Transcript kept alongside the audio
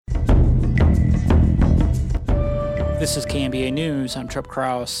This is KNBA News. I'm Trip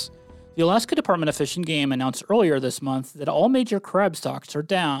Krause. The Alaska Department of Fish and Game announced earlier this month that all major crab stocks are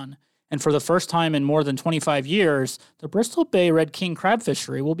down. And for the first time in more than 25 years, the Bristol Bay Red King crab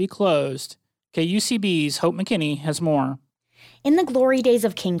fishery will be closed. KUCB's Hope McKinney has more. In the glory days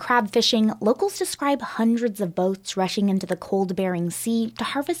of king crab fishing, locals describe hundreds of boats rushing into the cold Bering Sea to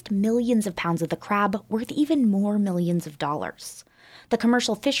harvest millions of pounds of the crab, worth even more millions of dollars. The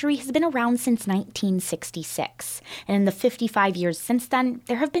commercial fishery has been around since 1966, and in the 55 years since then,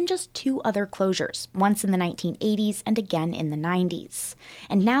 there have been just two other closures, once in the 1980s and again in the 90s.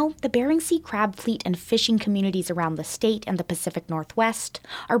 And now, the Bering Sea crab fleet and fishing communities around the state and the Pacific Northwest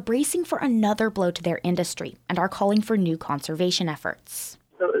are bracing for another blow to their industry and are calling for new conservation efforts.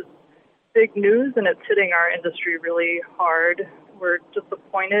 So it's big news, and it's hitting our industry really hard. We're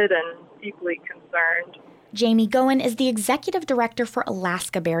disappointed and deeply concerned. Jamie Goen is the executive director for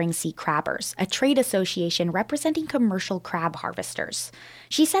Alaska Bering Sea Crabbers, a trade association representing commercial crab harvesters.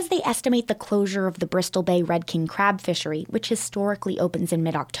 She says they estimate the closure of the Bristol Bay Red King crab fishery, which historically opens in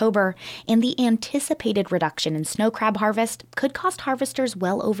mid-October, and the anticipated reduction in snow crab harvest could cost harvesters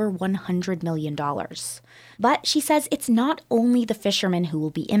well over $100 million. But she says it's not only the fishermen who will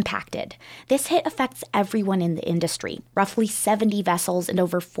be impacted. This hit affects everyone in the industry, roughly 70 vessels and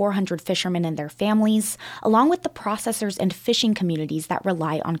over 400 fishermen and their families, along with the processors and fishing communities that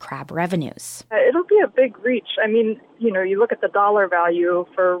rely on crab revenues. It'll be a big reach. I mean, you look at the dollar value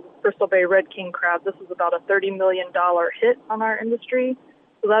for Bristol Bay Red King crab, this is about a $30 million hit on our industry.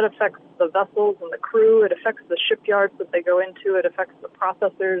 So that affects the vessels and the crew. It affects the shipyards that they go into. It affects the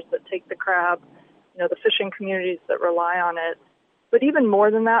processors that take the crab, the fishing communities that rely on it. But even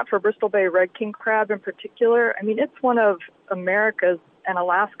more than that, for Bristol Bay Red King crab in particular, I mean, it's one of America's and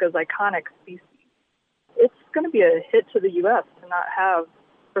Alaska's iconic species. It's going to be a hit to the U.S. to not have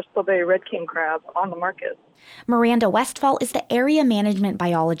Bristol Bay Red King crab on the market. Miranda Westphal is the area management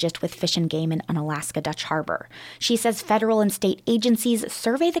biologist with Fish and Game in Unalaska Dutch Harbor. She says federal and state agencies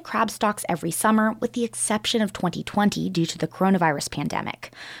survey the crab stocks every summer, with the exception of 2020 due to the coronavirus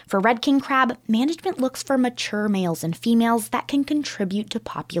pandemic. For Red King crab, management looks for mature males and females that can contribute to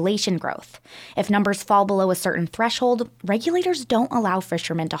population growth. If numbers fall below a certain threshold, regulators don't allow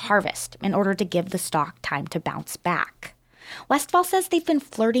fishermen to harvest in order to give the stock time to bounce back. Westphal says they've been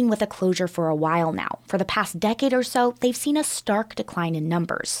flirting with a closure for a while now. For the past decade or so, they've seen a stark decline in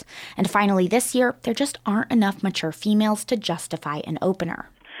numbers. And finally this year, there just aren't enough mature females to justify an opener.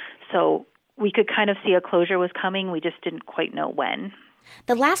 So we could kind of see a closure was coming. We just didn't quite know when.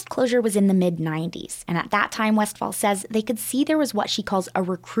 The last closure was in the mid-90s, and at that time, Westphal says they could see there was what she calls a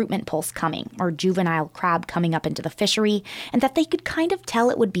recruitment pulse coming, or juvenile crab coming up into the fishery, and that they could kind of tell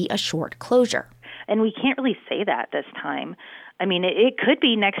it would be a short closure. And we can't really say that this time. I mean, it could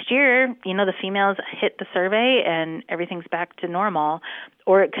be next year, the females hit the survey and everything's back to normal.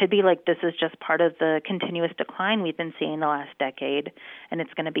 Or it could be like this is just part of the continuous decline we've been seeing the last decade, and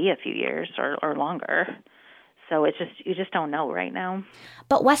it's going to be a few years or longer. So you just don't know right now.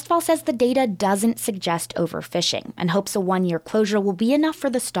 But Westphal says the data doesn't suggest overfishing and hopes a one-year closure will be enough for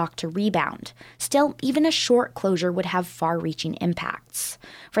the stock to rebound. Still, even a short closure would have far-reaching impacts.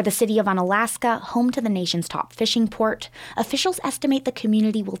 For the city of Unalaska, home to the nation's top fishing port, officials estimate the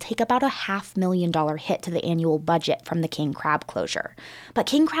community will take about a $500,000 hit to the annual budget from the king crab closure. But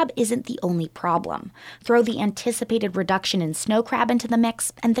king crab isn't the only problem. Throw the anticipated reduction in snow crab into the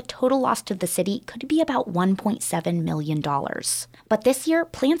mix, and the total loss to the city could be about $1.7 million. But this year,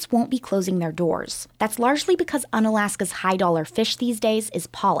 plants won't be closing their doors. That's largely because Unalaska's high-dollar fish these days is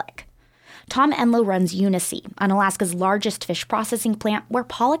pollock. Tom Enlow runs Unisea, Unalaska's largest fish processing plant, where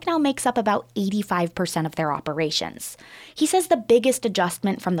pollock now makes up about 85% of their operations. He says the biggest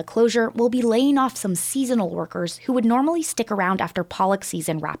adjustment from the closure will be laying off some seasonal workers who would normally stick around after pollock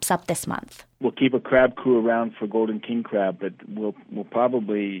season wraps up this month. We'll keep a crab crew around for golden king crab, but we'll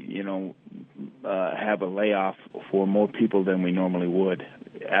probably, have a layoff for more people than we normally would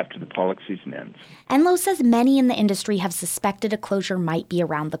after the pollock season ends. Enlow says many in the industry have suspected a closure might be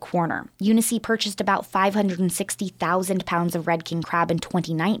around the corner. Unisea purchased about 560,000 pounds of red king crab in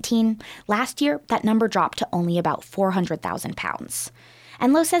 2019. Last year, that number dropped to only about 400,000 pounds.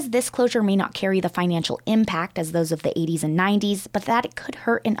 Enlow says this closure may not carry the financial impact as those of the 80s and 90s, but that it could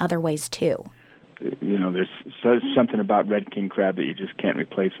hurt in other ways too. There's something about red king crab that you just can't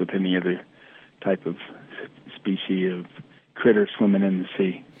replace with any other type of species of critter swimming in the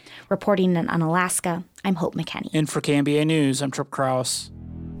sea. Reporting in Unalaska, I'm Hope McKinney. And for KNBA News, I'm Trip Krause.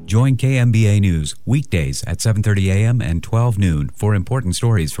 Join KNBA News weekdays at 7:30 a.m. and 12 noon for important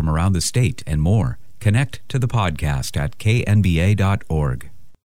stories from around the state and more. Connect to the podcast at knba.org.